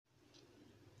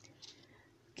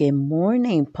Good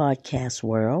morning, podcast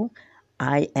world.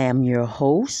 I am your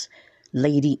host,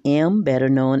 Lady M, better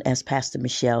known as Pastor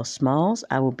Michelle Smalls.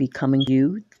 I will be coming to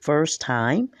you first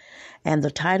time, and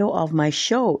the title of my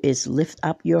show is Lift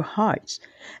Up Your Hearts.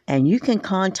 And you can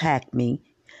contact me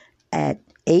at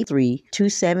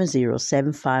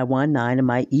 832707519, and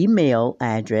my email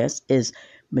address is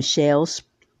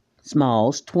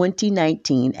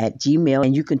michellesmalls2019 at gmail,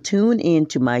 and you can tune in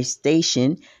to my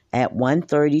station at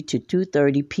 1:30 to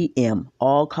 2:30 p.m.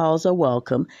 All calls are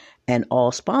welcome and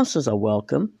all sponsors are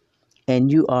welcome, and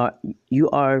you are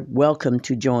welcome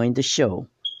to join the show.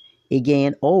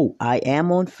 Again, I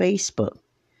am on Facebook.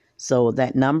 So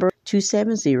that number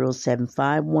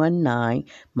 2707519,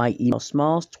 my email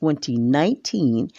smalls2019